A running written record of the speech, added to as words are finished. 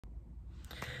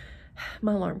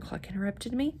my alarm clock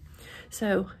interrupted me.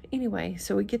 So anyway,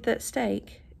 so we get that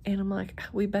steak, and I'm like,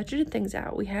 we budgeted things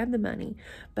out. We had the money,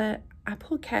 but I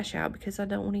pulled cash out because I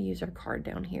don't want to use our card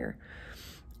down here.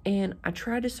 And I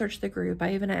tried to search the group.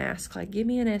 I even asked, like, give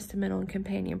me an estimate on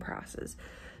companion prices.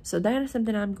 So that is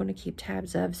something I'm going to keep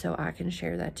tabs of so I can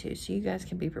share that too. So you guys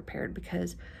can be prepared,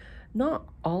 because not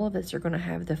all of us are going to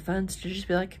have the funds to just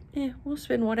be like, we'll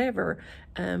spend whatever,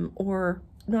 or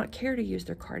not care to use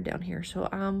their card down here. So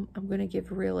I'm going to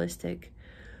give realistic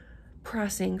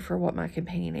pricing for what my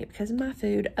companion ate, because my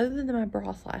food, other than my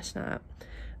broth last night,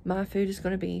 my food is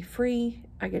going to be free.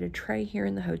 I get a tray here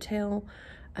in the hotel.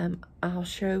 I'll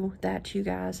show that to you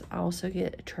guys. I also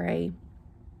get a tray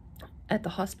at the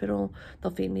hospital.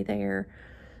 They'll feed me there.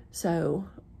 So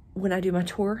when I do my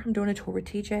tour, I'm doing a tour with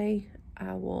TJ.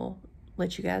 I will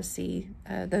let you guys see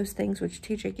those things, which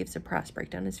TJ gives a price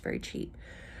breakdown. It's very cheap.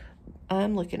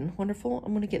 I'm looking wonderful.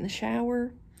 I'm going to get in the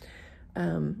shower.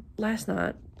 Last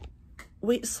night,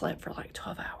 we slept for like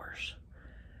 12 hours.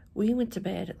 We went to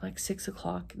bed at like 6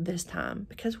 o'clock this time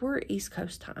because we're East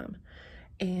Coast time,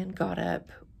 and got up.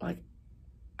 Like,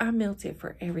 I melted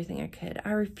for everything I could.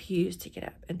 I refused to get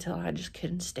up until I just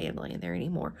couldn't stand laying there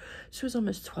anymore. So it was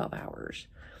almost 12 hours.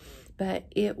 But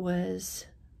it was,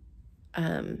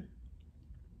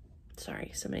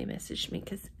 sorry, somebody messaged me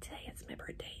because today is my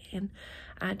birthday, and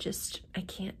I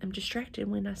can't, I'm distracted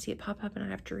when I see it pop up and I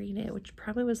have to read it, which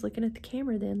probably was looking at the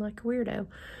camera then like a weirdo.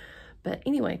 But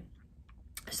anyway,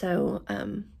 so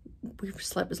we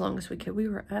slept as long as we could. We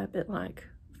were up at like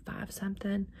 5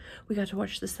 something. We got to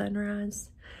watch the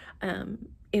sunrise.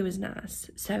 It was nice.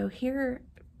 So here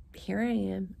I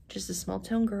am, just a small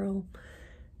town girl.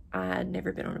 I had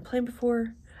never been on a plane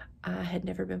before. I had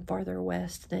never been farther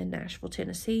west than Nashville,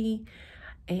 Tennessee,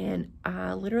 and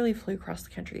I literally flew across the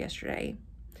country yesterday.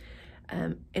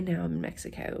 And now I'm in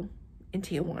Mexico, in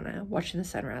Tijuana, watching the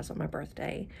sunrise on my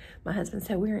birthday. My husband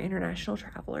said we're international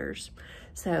travelers,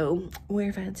 so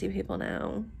we're fancy people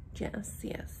now. Yes.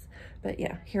 But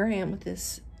yeah, here I am with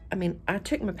this. I mean, I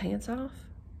took my pants off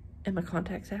and my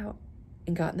contacts out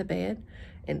and got in the bed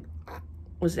and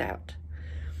was out.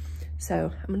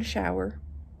 So I'm gonna shower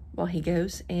while he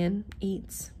goes and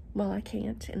eats while I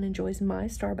can't, and enjoys my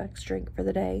Starbucks drink for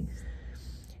the day.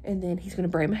 And then he's gonna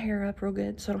braid my hair up real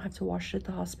good so I don't have to wash it at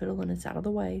the hospital and it's out of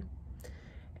the way.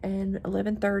 And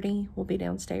 11:30 we'll be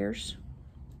downstairs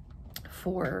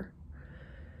for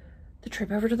the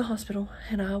trip over to the hospital,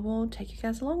 and I will take you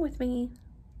guys along with me.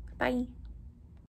 Bye.